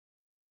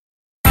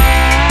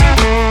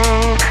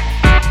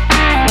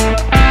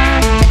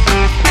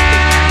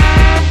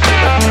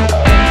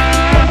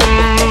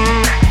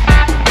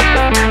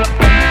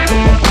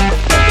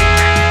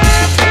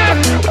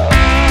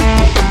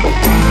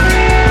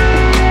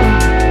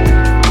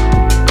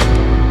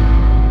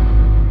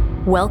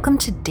Welcome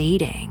to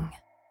Dating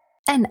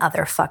and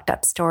Other Fucked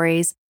Up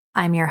Stories.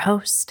 I'm your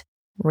host,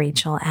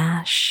 Rachel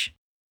Ash.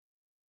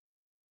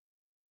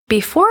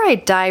 Before I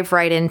dive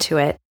right into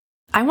it,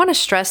 I want to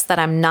stress that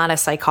I'm not a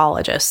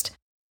psychologist.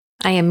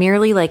 I am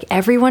merely like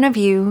every one of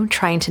you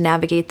trying to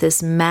navigate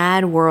this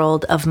mad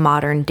world of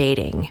modern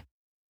dating.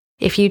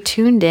 If you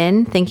tuned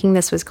in thinking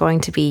this was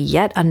going to be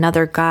yet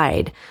another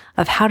guide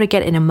of how to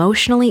get an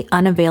emotionally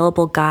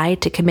unavailable guy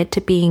to commit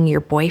to being your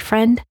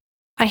boyfriend,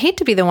 I hate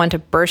to be the one to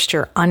burst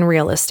your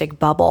unrealistic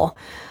bubble.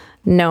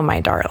 No,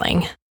 my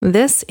darling,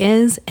 this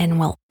is and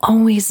will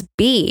always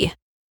be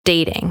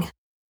dating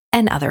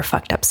and other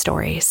fucked up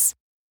stories.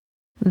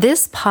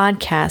 This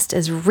podcast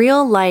is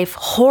real-life,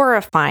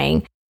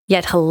 horrifying,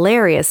 yet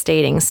hilarious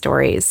dating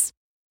stories.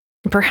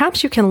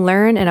 Perhaps you can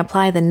learn and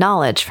apply the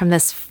knowledge from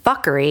this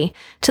fuckery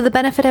to the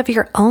benefit of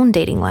your own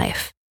dating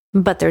life,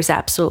 but there's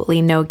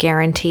absolutely no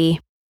guarantee.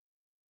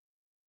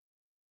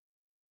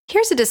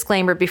 Here's a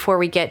disclaimer before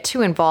we get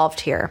too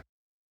involved here.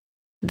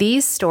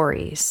 These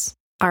stories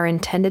are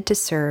intended to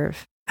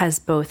serve as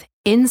both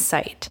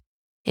insight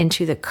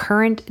into the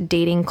current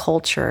dating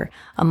culture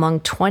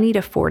among 20 to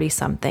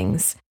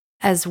 40-somethings,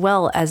 as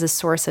well as a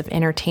source of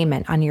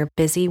entertainment on your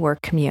busy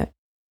work commute.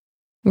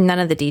 None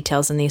of the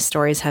details in these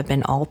stories have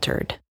been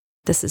altered.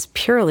 This is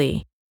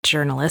purely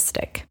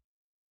journalistic,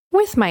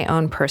 with my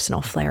own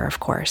personal flair, of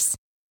course.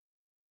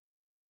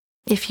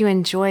 If you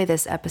enjoy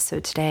this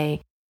episode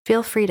today,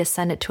 feel free to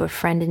send it to a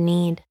friend in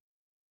need.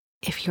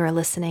 If you are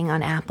listening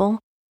on Apple,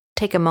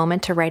 take a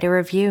moment to write a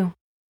review.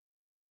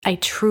 I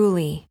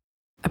truly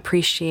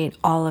appreciate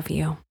all of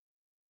you.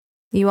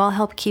 You all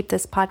help keep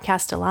this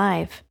podcast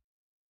alive.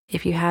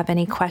 If you have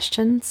any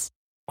questions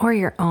or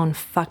your own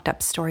fucked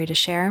up story to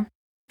share,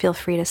 feel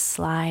free to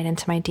slide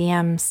into my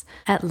DMs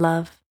at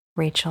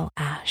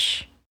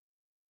loverachelash.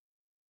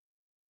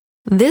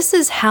 This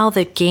is how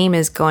the game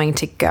is going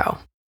to go.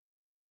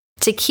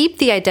 To keep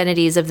the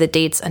identities of the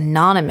dates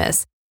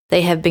anonymous,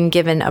 they have been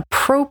given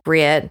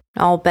appropriate,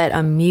 I'll bet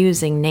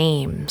amusing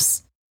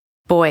names.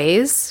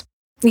 Boys,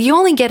 you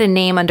only get a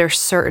name under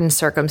certain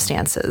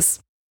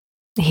circumstances.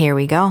 Here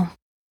we go.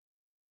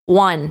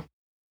 1.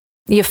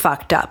 You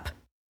fucked up.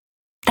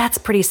 That's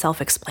pretty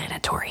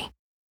self-explanatory.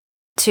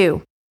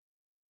 2.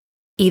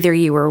 Either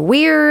you were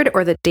weird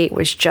or the date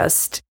was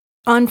just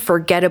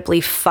unforgettably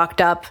fucked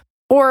up,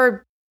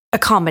 or a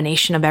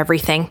combination of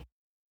everything.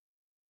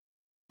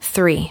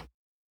 3.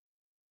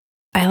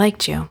 I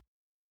liked you.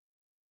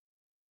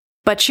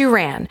 But you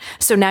ran,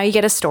 so now you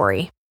get a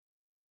story.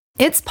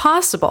 It's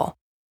possible,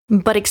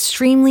 but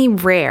extremely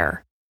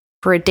rare,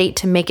 for a date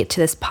to make it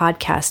to this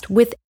podcast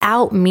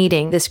without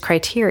meeting this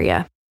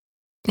criteria.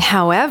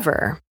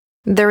 However,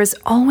 there is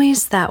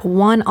always that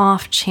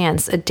one-off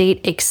chance a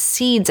date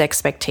exceeds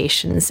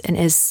expectations and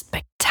is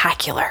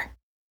spectacular.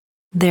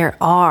 There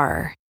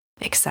are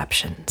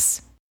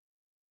exceptions.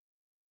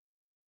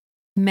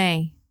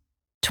 May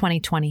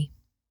 2020.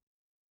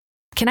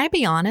 Can I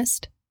be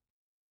honest?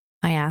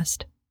 I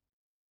asked.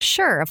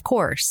 Sure, of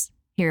course,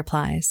 he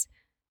replies.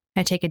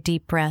 I take a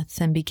deep breath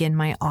and begin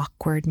my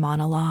awkward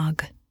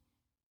monologue.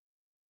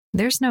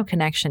 There's no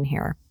connection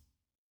here.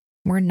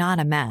 We're not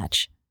a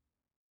match.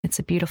 It's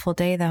a beautiful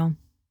day, though.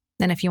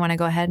 And if you want to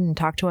go ahead and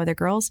talk to other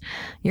girls,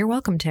 you're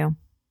welcome to.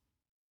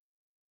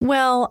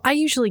 Well, I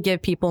usually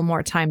give people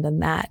more time than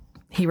that,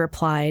 he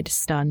replied,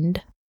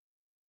 stunned.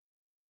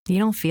 You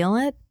don't feel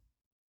it?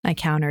 I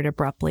countered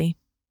abruptly.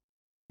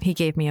 He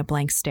gave me a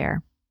blank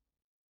stare.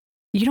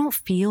 You don't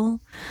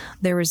feel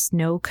there is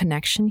no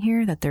connection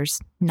here, that there's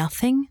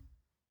nothing?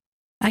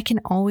 I can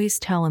always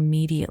tell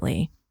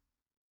immediately.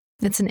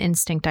 It's an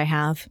instinct I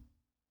have.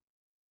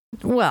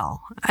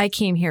 Well, I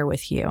came here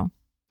with you.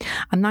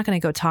 I'm not going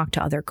to go talk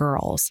to other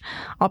girls.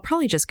 I'll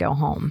probably just go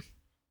home.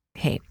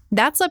 Hey,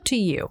 that's up to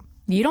you.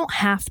 You don't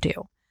have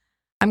to.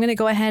 I'm going to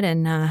go ahead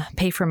and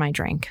pay for my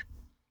drink.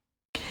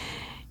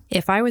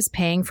 If I was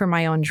paying for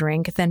my own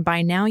drink, then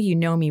by now you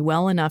know me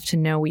well enough to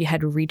know we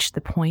had reached the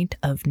point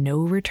of no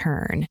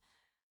return.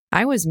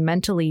 I was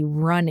mentally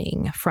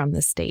running from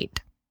the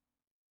state.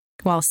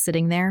 While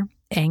sitting there,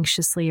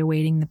 anxiously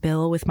awaiting the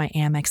bill with my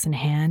Amex in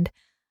hand,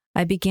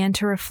 I began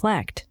to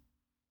reflect.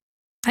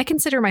 I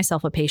consider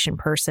myself a patient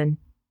person.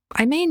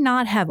 I may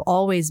not have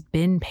always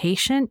been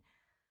patient,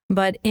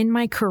 but in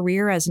my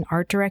career as an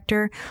art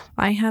director,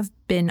 I have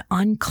been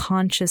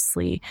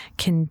unconsciously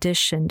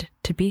conditioned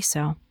to be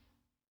so.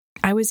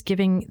 I was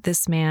giving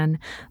this man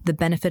the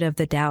benefit of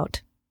the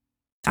doubt.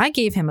 I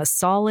gave him a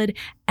solid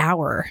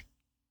hour.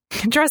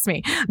 Trust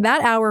me,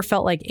 that hour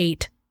felt like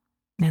 8.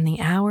 And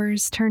the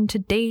hours turned to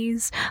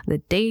days, the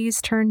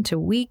days turned to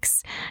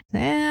weeks,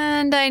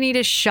 and I need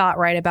a shot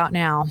right about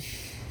now.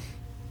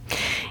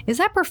 Is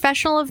that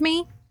professional of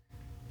me?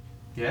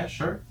 Yeah,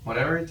 sure.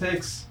 Whatever it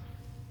takes.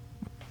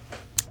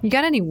 You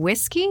got any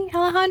whiskey,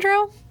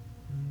 Alejandro?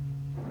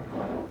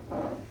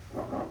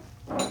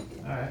 All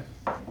right.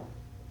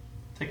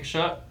 Take a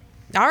shot.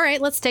 All right,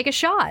 let's take a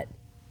shot.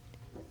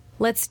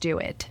 Let's do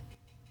it.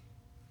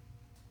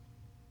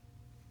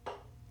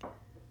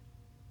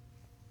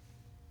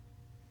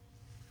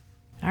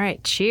 All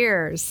right,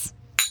 cheers.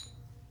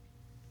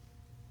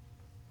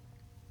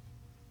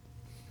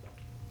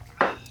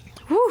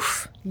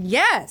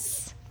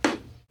 Yes.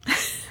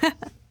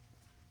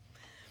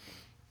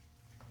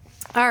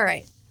 All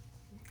right.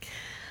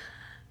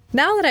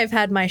 Now that I've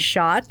had my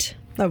shot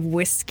of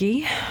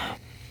whiskey,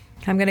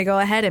 I'm going to go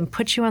ahead and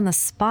put you on the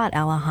spot,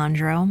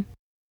 Alejandro.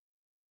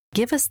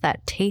 Give us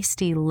that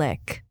tasty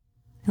lick.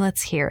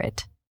 Let's hear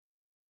it.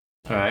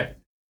 All right.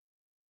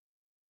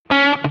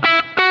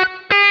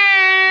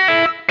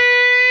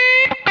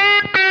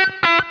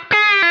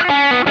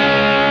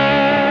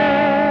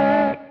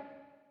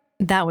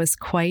 That was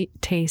quite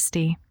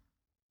tasty.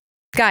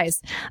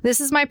 Guys, this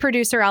is my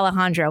producer,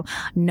 Alejandro.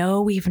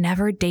 No, we've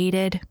never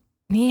dated.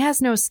 He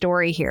has no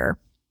story here.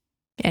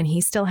 And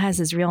he still has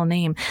his real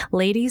name.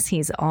 Ladies,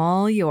 he's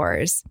all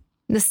yours.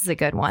 This is a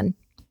good one.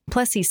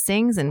 Plus, he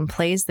sings and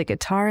plays the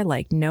guitar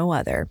like no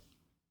other.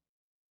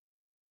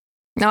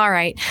 All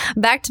right,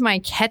 back to my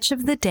catch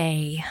of the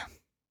day.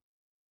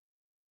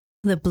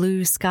 The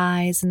blue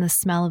skies and the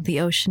smell of the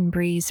ocean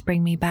breeze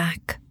bring me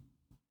back.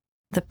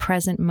 The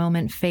present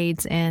moment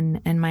fades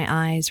in and my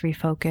eyes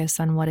refocus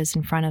on what is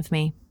in front of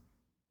me.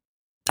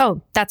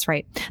 Oh, that's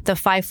right. The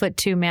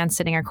 5'2" man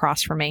sitting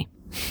across from me.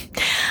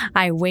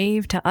 I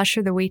wave to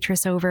usher the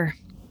waitress over.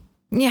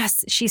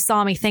 Yes, she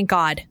saw me, thank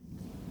God.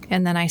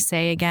 And then I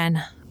say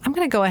again, I'm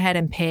going to go ahead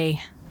and pay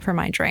for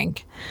my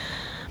drink.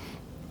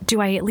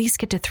 Do I at least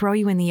get to throw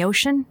you in the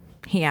ocean?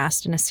 He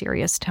asked in a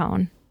serious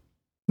tone.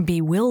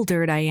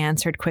 Bewildered, I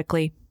answered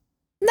quickly.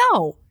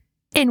 No.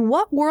 In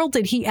what world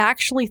did he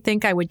actually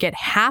think I would get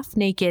half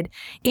naked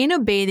in a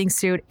bathing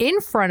suit in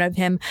front of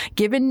him,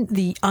 given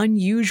the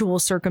unusual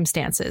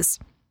circumstances?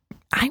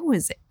 I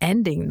was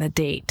ending the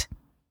date,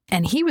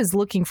 and he was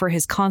looking for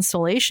his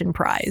consolation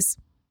prize.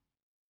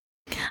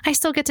 I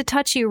still get to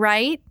touch you,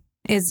 right?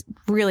 Is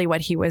really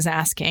what he was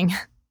asking.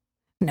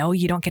 No,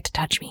 you don't get to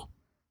touch me.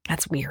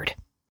 That's weird.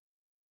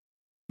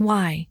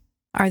 Why?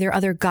 Are there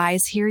other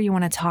guys here you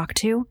want to talk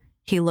to?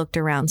 He looked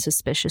around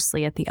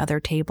suspiciously at the other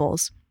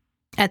tables.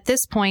 At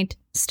this point,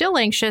 still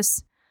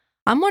anxious,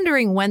 I'm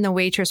wondering when the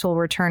waitress will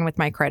return with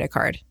my credit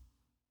card.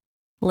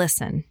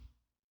 Listen,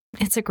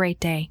 it's a great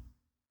day.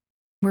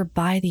 We're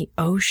by the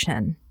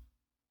ocean.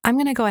 I'm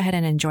going to go ahead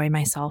and enjoy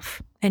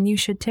myself, and you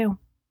should too.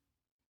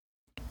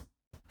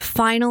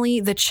 Finally,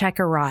 the check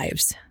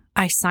arrives.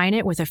 I sign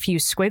it with a few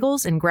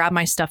squiggles and grab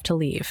my stuff to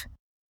leave.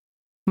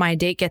 My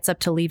date gets up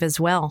to leave as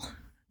well,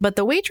 but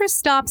the waitress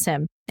stops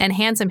him and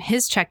hands him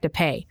his check to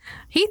pay.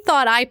 He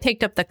thought I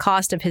picked up the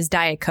cost of his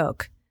Diet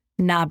Coke.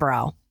 Nah,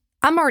 bro.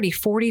 I'm already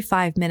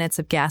 45 minutes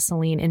of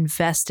gasoline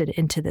invested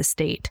into this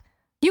date.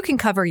 You can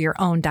cover your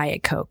own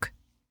Diet Coke.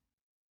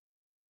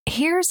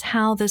 Here's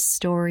how the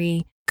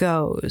story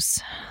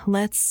goes.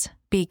 Let's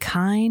be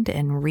kind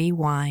and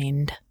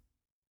rewind.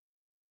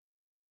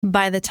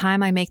 By the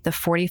time I make the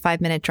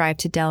 45-minute drive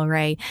to Del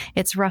Rey,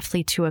 it's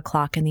roughly 2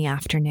 o'clock in the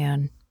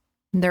afternoon.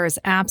 There is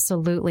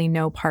absolutely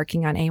no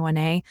parking on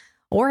A1A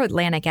or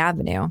Atlantic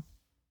Avenue.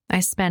 I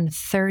spend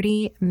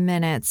 30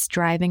 minutes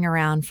driving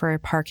around for a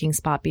parking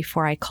spot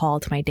before I call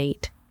to my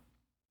date.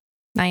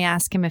 I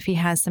ask him if he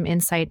has some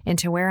insight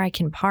into where I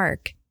can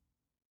park.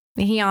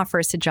 He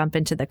offers to jump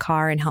into the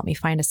car and help me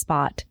find a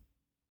spot.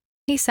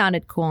 He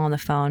sounded cool on the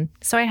phone,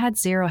 so I had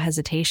zero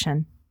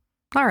hesitation.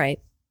 All right.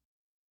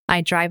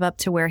 I drive up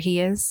to where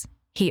he is.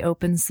 He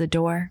opens the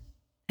door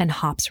and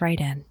hops right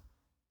in.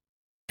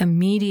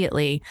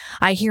 Immediately,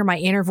 I hear my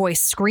inner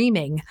voice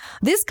screaming.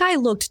 This guy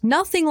looked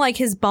nothing like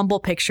his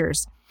Bumble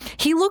pictures.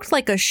 He looked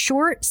like a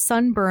short,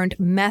 sunburned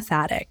meth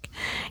addict.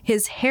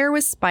 His hair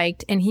was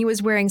spiked, and he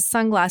was wearing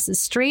sunglasses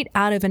straight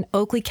out of an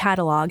Oakley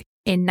catalog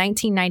in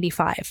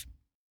 1995.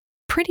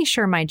 Pretty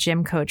sure my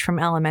gym coach from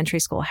elementary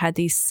school had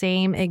these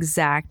same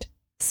exact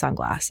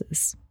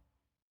sunglasses.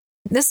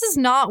 This is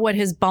not what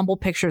his Bumble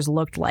pictures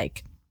looked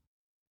like.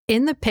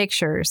 In the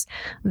pictures,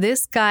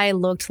 this guy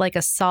looked like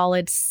a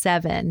solid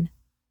 7.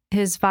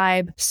 His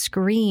vibe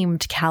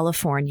screamed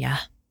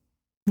California.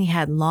 He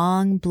had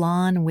long,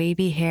 blonde,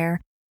 wavy hair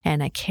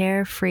and a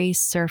carefree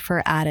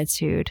surfer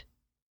attitude.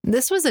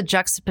 This was a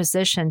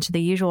juxtaposition to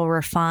the usual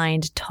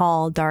refined,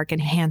 tall, dark,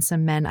 and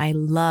handsome men I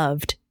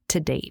loved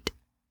to date.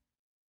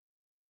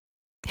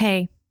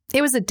 Hey,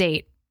 it was a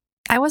date.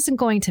 I wasn't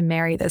going to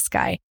marry this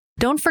guy.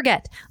 Don't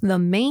forget, the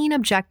main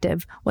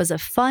objective was a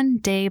fun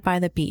day by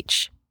the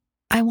beach.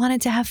 I wanted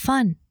to have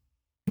fun.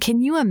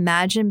 Can you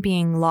imagine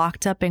being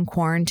locked up in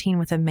quarantine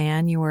with a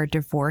man you were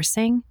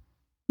divorcing?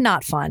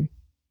 Not fun.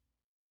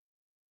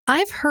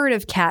 I've heard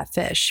of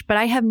catfish, but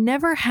I have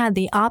never had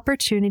the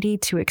opportunity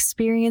to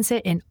experience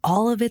it in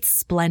all of its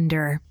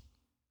splendor.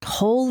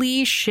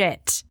 Holy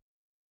shit.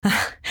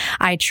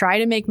 I try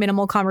to make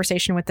minimal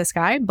conversation with this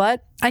guy,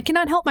 but I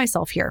cannot help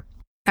myself here.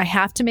 I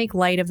have to make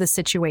light of the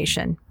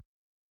situation.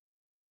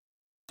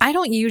 I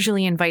don't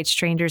usually invite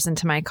strangers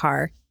into my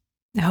car.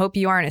 I hope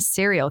you aren't a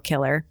serial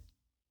killer,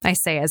 I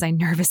say as I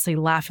nervously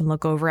laugh and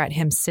look over at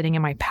him sitting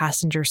in my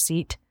passenger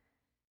seat.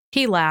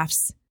 He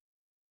laughs.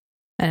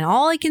 And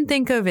all I can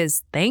think of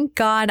is, thank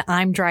God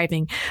I'm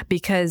driving,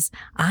 because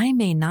I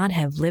may not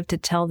have lived to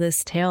tell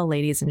this tale,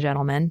 ladies and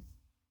gentlemen.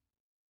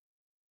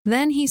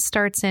 Then he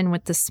starts in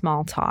with the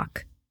small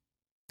talk.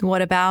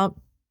 What about?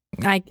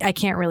 I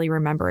can't really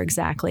remember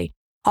exactly.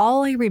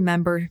 All I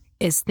remember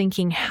is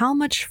thinking, how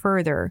much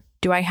further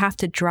do I have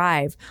to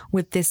drive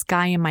with this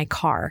guy in my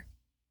car?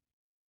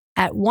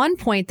 At one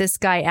point, this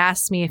guy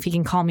asked me if he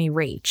can call me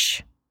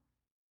Rach.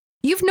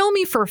 You've known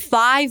me for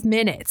 5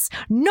 minutes.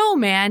 No,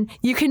 man,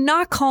 you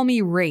cannot call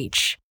me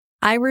Rach.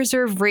 I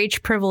reserve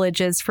Rach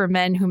privileges for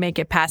men who make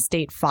it past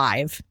date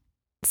 5.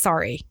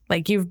 Sorry,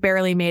 like you've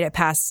barely made it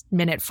past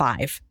minute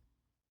 5.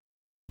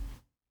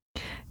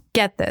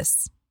 Get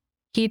this.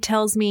 He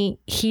tells me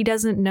he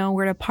doesn't know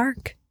where to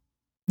park,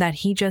 that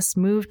he just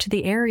moved to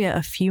the area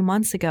a few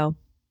months ago.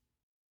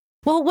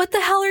 Well, what the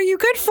hell are you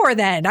good for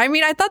then? I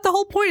mean, I thought the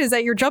whole point is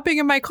that you're jumping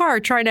in my car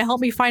trying to help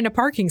me find a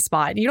parking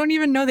spot. You don't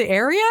even know the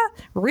area?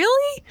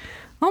 Really?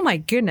 Oh my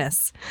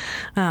goodness.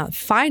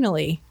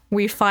 Finally,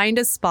 we find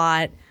a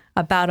spot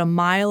about a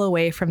mile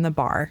away from the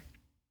bar.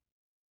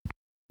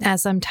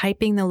 As I'm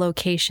typing the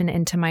location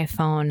into my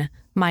phone,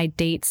 my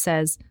date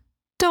says,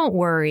 "Don't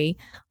worry,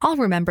 I'll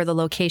remember the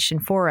location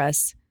for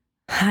us."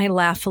 I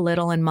laugh a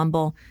little and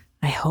mumble,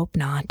 "I hope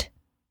not,"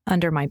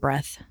 under my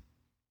breath.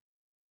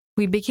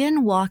 We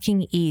begin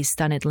walking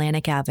east on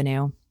Atlantic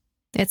Avenue.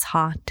 It's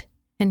hot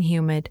and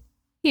humid.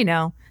 You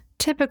know,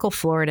 typical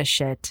Florida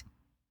shit.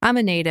 I'm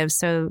a native,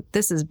 so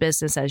this is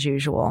business as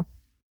usual.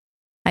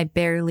 I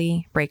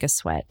barely break a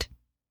sweat.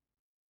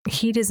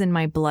 Heat is in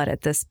my blood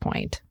at this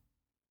point.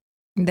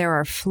 There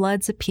are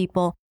floods of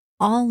people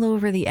all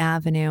over the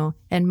avenue,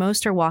 and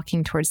most are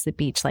walking towards the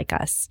beach like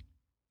us.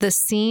 The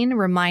scene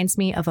reminds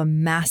me of a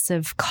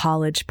massive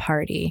college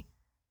party.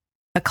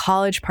 A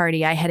college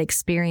party I had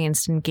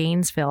experienced in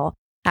Gainesville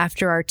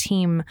after our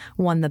team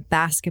won the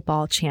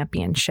basketball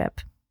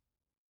championship.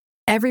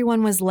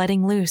 Everyone was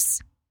letting loose.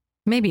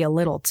 Maybe a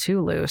little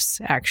too loose,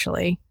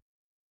 actually.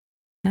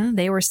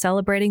 They were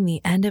celebrating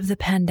the end of the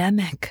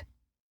pandemic.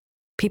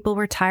 People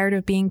were tired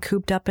of being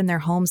cooped up in their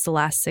homes the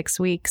last 6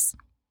 weeks.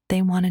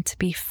 They wanted to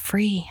be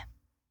free.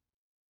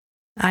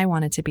 I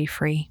wanted to be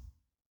free.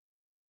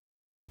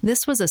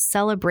 This was a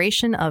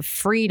celebration of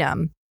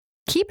freedom.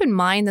 Keep in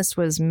mind, this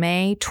was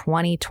May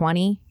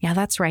 2020. Yeah,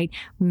 that's right.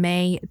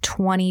 May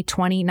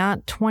 2020,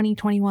 not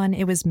 2021.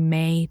 It was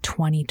May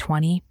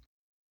 2020.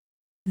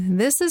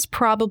 This is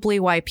probably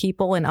why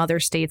people in other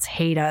states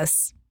hate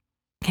us.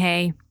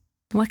 Hey,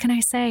 what can I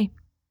say?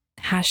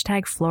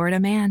 Hashtag Florida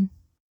man.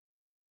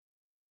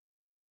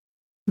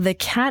 The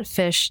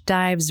catfish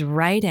dives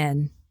right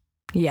in.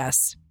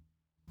 Yes,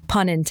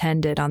 pun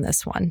intended on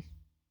this one.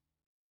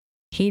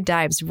 He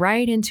dives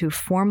right into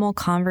formal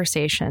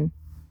conversation.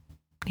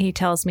 He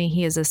tells me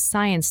he is a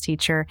science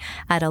teacher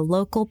at a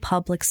local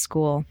public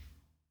school.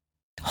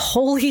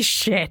 Holy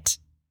shit.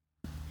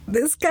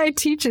 This guy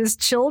teaches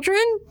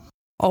children?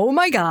 Oh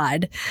my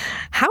God.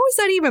 How is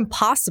that even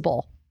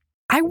possible?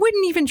 I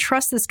wouldn't even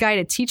trust this guy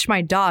to teach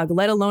my dog,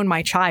 let alone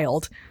my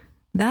child.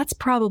 That's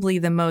probably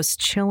the most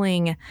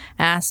chilling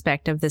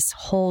aspect of this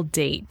whole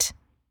date.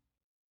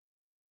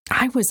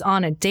 I was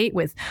on a date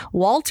with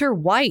Walter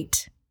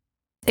White.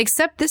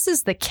 Except this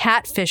is the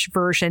catfish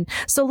version,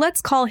 so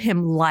let's call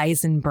him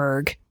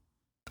Lisenberg.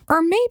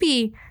 Or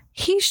maybe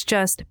he's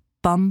just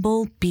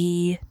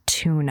Bumble-Be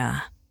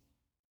Tuna.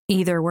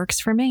 Either works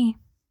for me.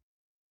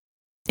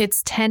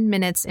 It's 10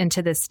 minutes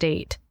into this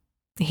date.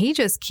 He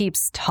just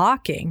keeps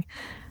talking.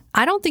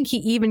 I don't think he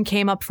even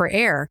came up for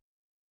air.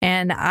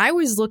 And I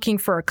was looking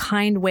for a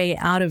kind way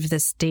out of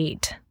this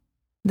date.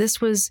 This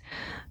was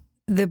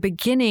the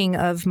beginning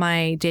of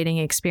my dating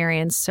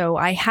experience, so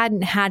I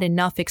hadn't had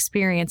enough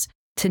experience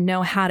to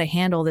know how to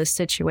handle this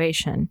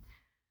situation.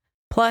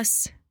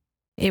 Plus,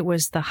 it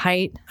was the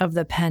height of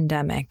the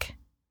pandemic.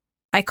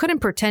 I couldn't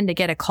pretend to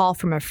get a call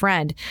from a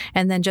friend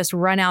and then just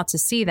run out to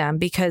see them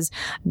because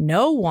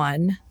no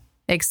one,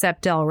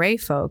 except Del Rey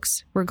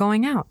folks, were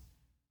going out.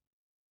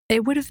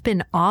 It would have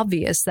been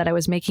obvious that I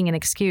was making an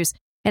excuse,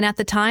 and at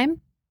the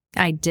time,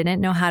 I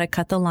didn't know how to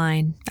cut the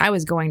line. I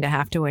was going to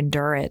have to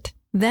endure it.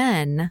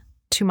 Then,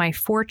 to my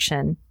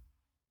fortune,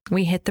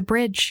 we hit the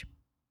bridge.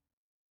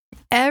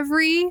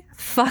 Every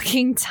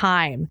fucking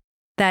time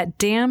that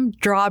damn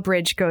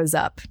drawbridge goes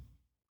up.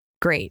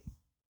 Great.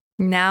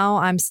 Now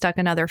I'm stuck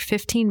another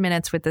 15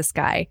 minutes with this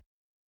guy.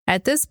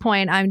 At this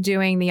point, I'm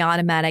doing the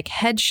automatic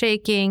head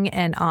shaking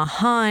and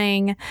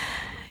ahhing.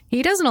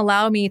 He doesn't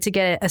allow me to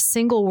get a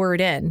single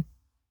word in.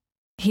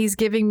 He's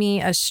giving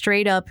me a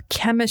straight up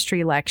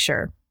chemistry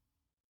lecture.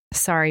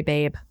 Sorry,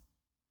 babe.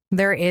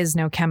 There is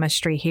no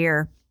chemistry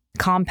here.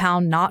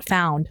 Compound not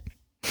found.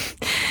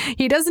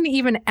 He doesn't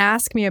even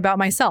ask me about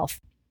myself.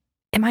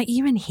 Am I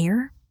even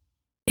here?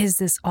 Is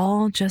this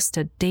all just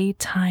a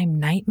daytime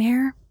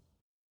nightmare?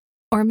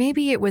 Or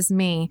maybe it was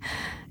me,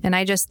 and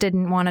I just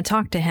didn't want to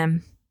talk to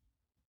him.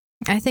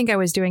 I think I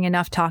was doing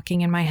enough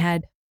talking in my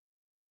head.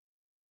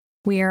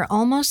 We are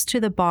almost to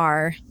the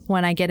bar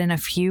when I get in a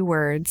few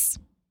words.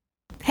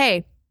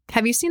 Hey,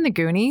 have you seen the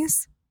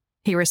Goonies?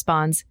 He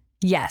responds,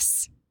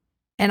 yes.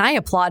 And I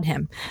applaud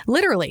him.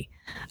 Literally.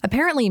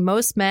 Apparently,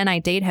 most men I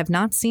date have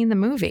not seen the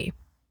movie.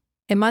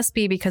 It must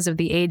be because of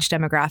the age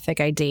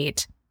demographic I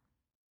date.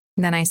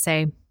 Then I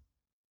say,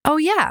 "Oh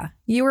yeah,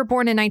 you were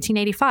born in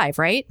 1985,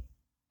 right?"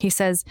 He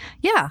says,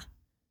 "Yeah."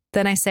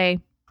 Then I say,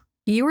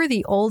 "You are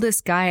the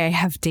oldest guy I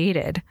have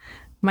dated.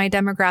 My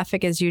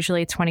demographic is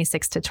usually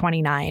 26 to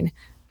 29.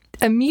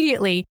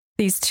 Immediately,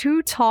 these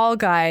two tall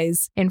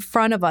guys in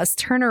front of us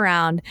turn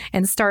around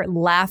and start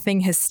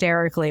laughing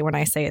hysterically when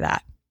I say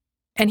that.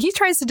 And he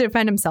tries to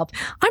defend himself.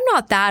 "I'm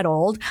not that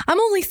old. I'm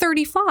only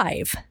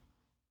 35.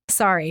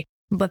 Sorry,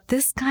 but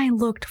this guy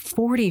looked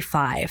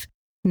 45,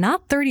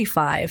 not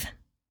 35.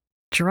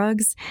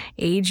 Drugs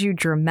age you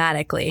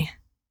dramatically.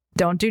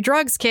 Don't do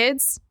drugs,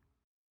 kids."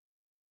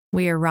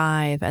 We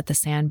arrive at the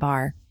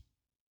Sandbar,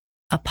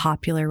 a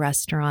popular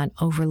restaurant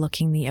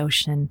overlooking the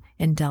ocean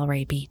in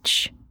Delray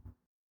Beach.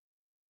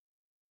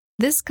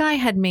 This guy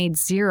had made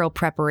zero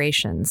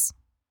preparations.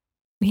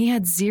 He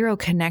had zero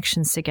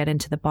connections to get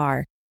into the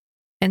bar.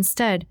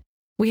 Instead,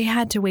 we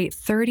had to wait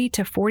 30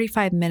 to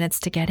 45 minutes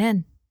to get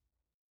in.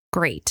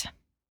 Great.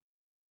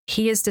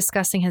 He is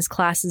discussing his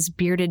class's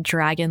bearded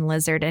dragon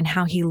lizard and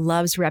how he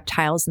loves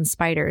reptiles and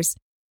spiders.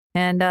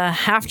 And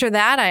after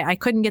that, I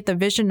couldn't get the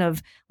vision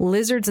of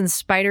lizards and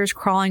spiders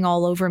crawling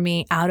all over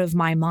me out of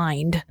my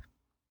mind.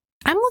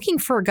 I'm looking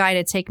for a guy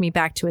to take me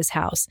back to his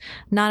house,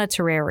 not a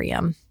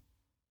terrarium.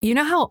 You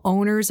know how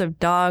owners of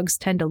dogs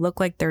tend to look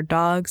like their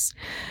dogs?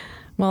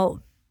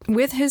 Well,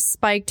 with his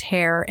spiked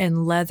hair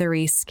and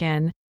leathery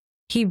skin,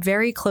 he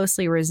very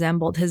closely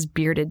resembled his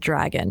bearded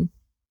dragon.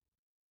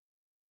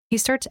 He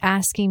starts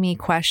asking me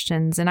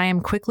questions, and I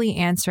am quickly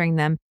answering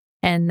them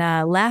and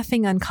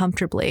laughing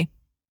uncomfortably.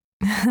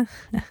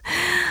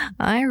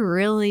 "I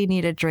really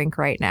need a drink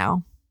right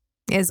now,"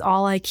 is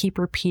all I keep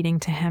repeating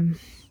to him.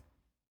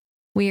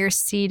 We are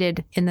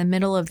seated in the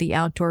middle of the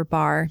outdoor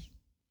bar.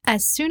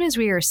 As soon as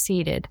we are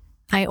seated,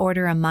 I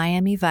order a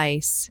Miami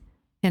Vice,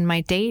 and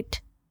my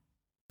date,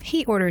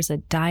 he orders a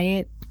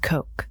Diet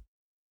Coke.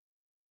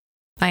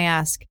 I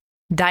ask,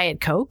 "Diet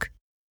Coke?"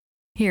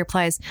 He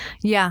replies,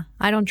 "Yeah,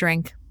 I don't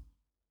drink."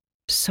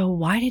 "So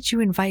why did you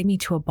invite me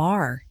to a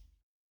bar?"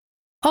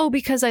 "Oh,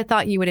 because I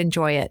thought you would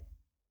enjoy it."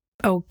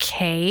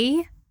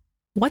 Okay,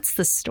 what's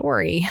the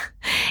story?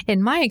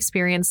 In my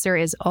experience, there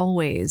is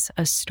always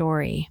a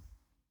story.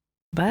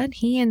 But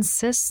he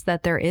insists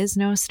that there is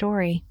no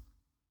story.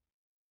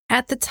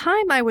 At the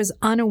time, I was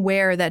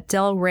unaware that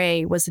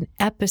Delray was an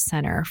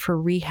epicenter for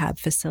rehab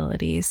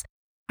facilities.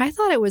 I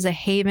thought it was a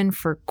haven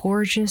for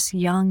gorgeous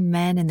young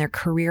men in their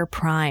career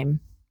prime.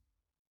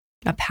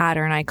 A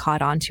pattern I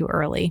caught on to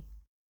early.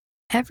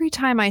 Every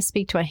time I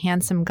speak to a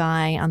handsome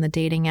guy on the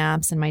dating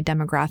apps in my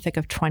demographic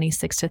of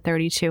 26 to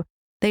 32,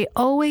 they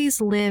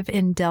always live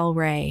in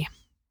Delray.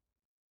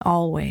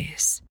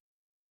 Always.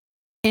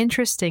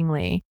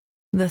 Interestingly,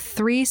 the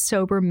 3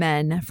 sober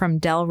men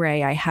from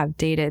Delray I have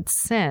dated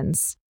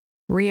since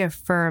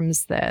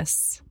reaffirms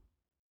this.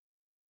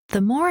 The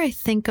more I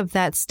think of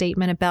that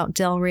statement about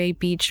Delray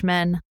Beach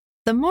men,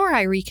 the more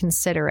I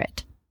reconsider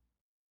it.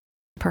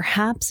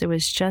 Perhaps it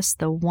was just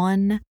the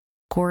one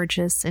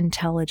gorgeous,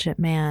 intelligent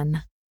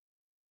man,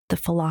 the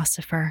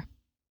philosopher.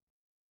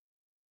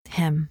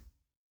 Him.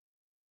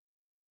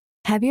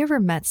 Have you ever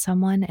met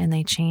someone and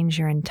they change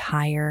your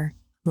entire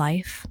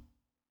life?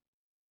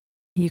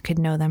 You could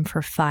know them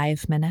for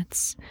 5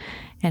 minutes,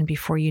 and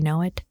before you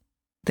know it,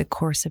 the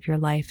course of your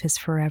life is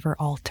forever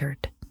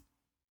altered.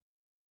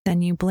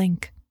 Then you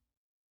blink,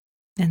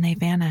 and they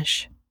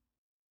vanish,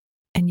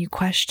 and you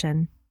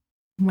question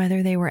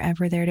whether they were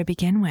ever there to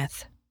begin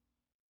with.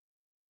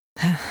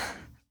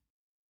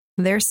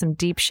 There's some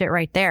deep shit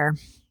right there.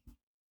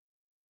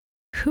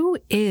 Who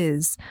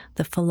is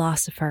the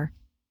philosopher,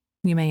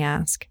 you may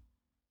ask?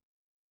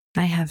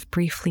 I have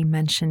briefly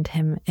mentioned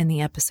him in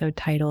the episode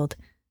titled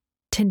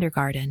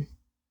Kindergarten.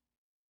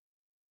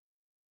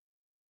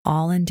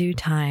 All in due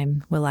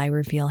time will I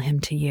reveal him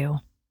to you.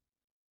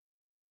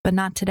 But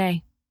not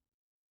today.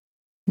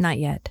 Not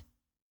yet.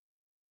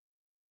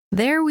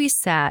 There we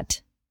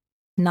sat,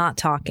 not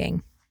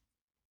talking.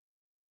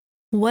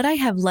 What I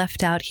have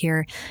left out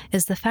here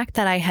is the fact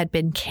that I had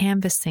been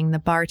canvassing the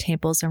bar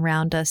tables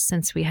around us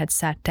since we had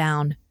sat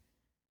down.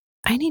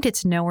 I needed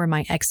to know where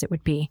my exit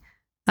would be.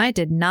 I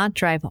did not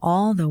drive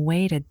all the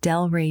way to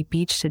Delray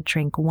Beach to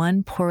drink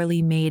one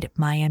poorly made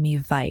Miami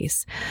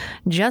Vice,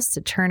 just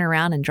to turn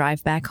around and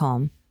drive back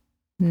home.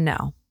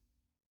 No,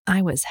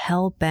 I was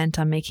hell-bent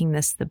on making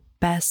this the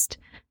best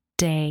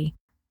day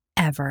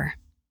ever.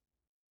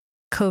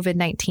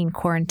 COVID-19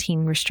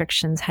 quarantine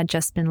restrictions had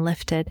just been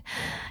lifted,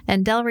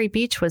 and Delray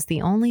Beach was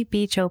the only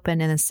beach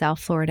open in the South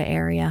Florida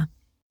area.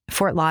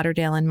 Fort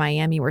Lauderdale and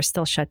Miami were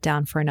still shut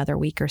down for another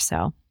week or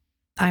so.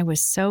 I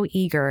was so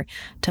eager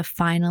to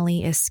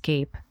finally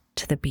escape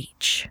to the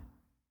beach.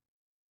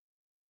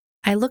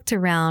 I looked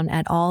around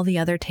at all the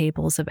other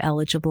tables of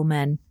eligible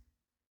men.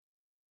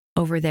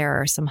 Over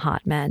there are some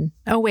hot men.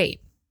 Oh,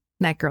 wait,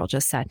 that girl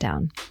just sat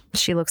down.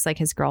 She looks like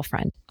his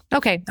girlfriend.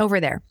 Okay,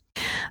 over there.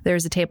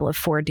 There's a table of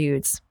 4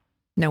 dudes.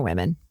 No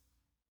women.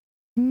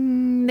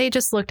 They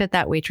just looked at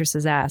that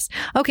waitress's ass.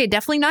 Okay,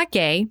 definitely not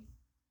gay.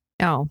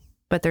 Oh,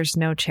 but there's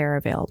no chair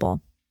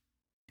available.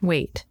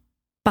 Wait,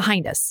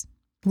 behind us.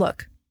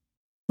 Look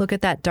Look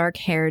at that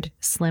dark-haired,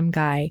 slim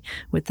guy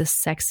with the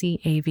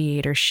sexy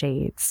aviator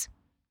shades.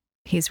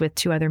 He's with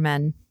 2 other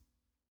men.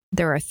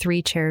 There are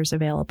 3 chairs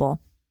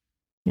available.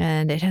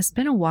 And it has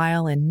been a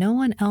while and no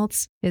one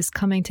else is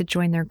coming to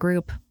join their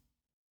group.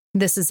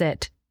 This is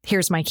it.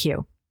 Here's my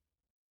cue.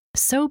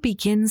 So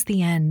begins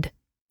the end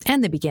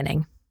and the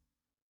beginning.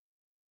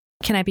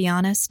 Can I be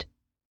honest?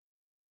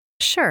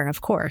 Sure,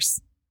 of course.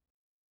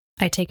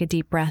 I take a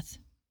deep breath.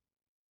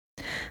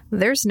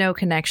 There's no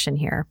connection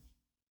here.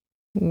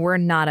 We're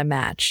not a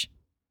match.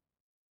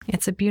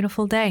 It's a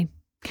beautiful day,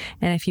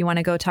 and if you want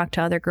to go talk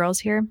to other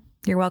girls here,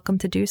 you're welcome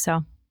to do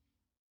so.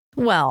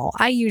 Well,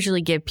 I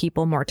usually give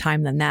people more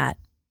time than that.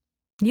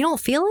 You don't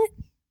feel it?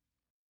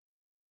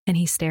 And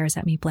he stares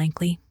at me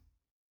blankly.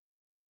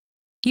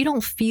 You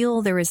don't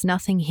feel there is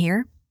nothing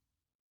here?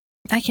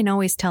 I can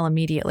always tell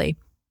immediately.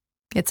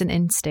 It's an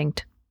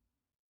instinct.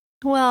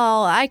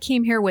 Well, I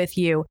came here with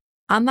you.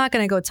 I'm not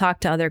going to go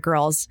talk to other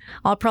girls.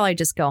 I'll probably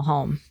just go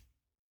home.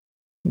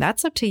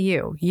 That's up to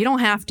you. You don't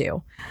have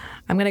to.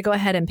 I'm going to go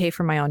ahead and pay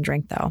for my own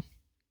drink, though.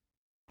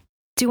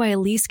 Do I at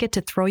least get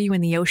to throw you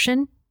in the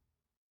ocean?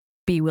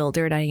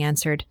 Bewildered, I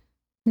answered,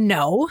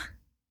 No.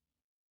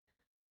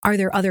 Are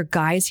there other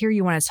guys here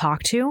you want to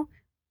talk to?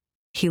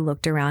 He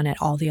looked around at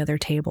all the other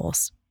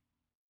tables.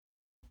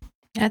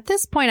 At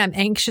this point, I'm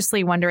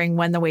anxiously wondering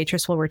when the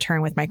waitress will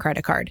return with my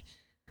credit card.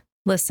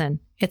 Listen,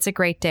 it's a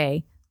great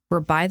day. We're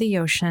by the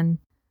ocean.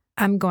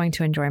 I'm going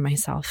to enjoy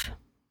myself.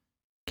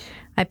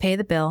 I pay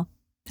the bill,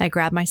 I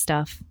grab my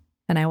stuff,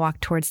 and I walk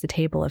towards the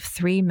table of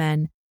 3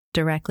 men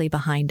directly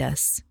behind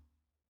us.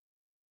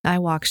 I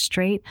walk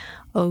straight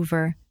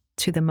over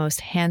to the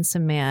most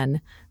handsome man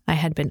I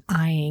had been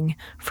eyeing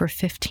for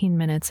 15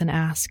 minutes and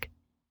ask,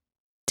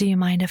 Do you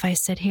mind if I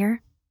sit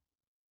here?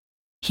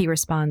 He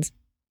responds,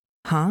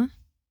 Huh?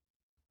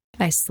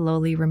 I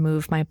slowly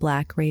remove my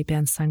black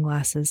Ray-Ban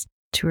sunglasses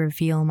to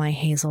reveal my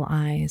hazel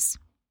eyes.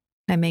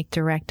 I make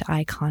direct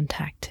eye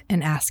contact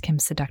and ask him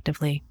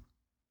seductively,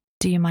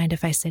 Do you mind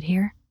if I sit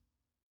here?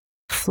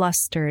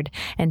 Flustered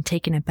and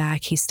taken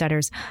aback, he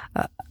stutters,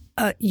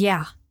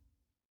 Yeah,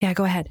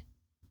 go ahead.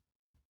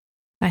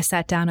 I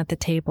sat down at the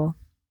table,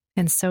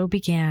 and so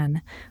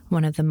began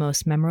one of the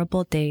most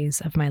memorable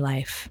days of my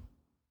life.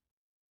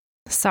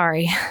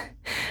 Sorry,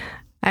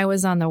 I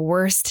was on the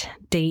worst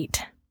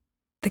date.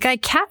 The guy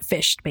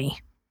catfished me.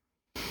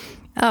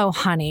 Oh,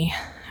 honey,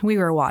 we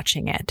were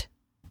watching it.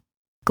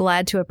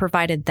 Glad to have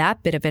provided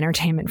that bit of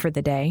entertainment for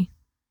the day.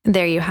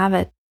 There you have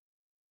it.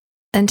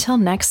 Until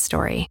next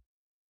story,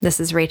 this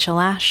is Rachel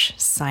Ash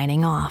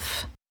signing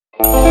off.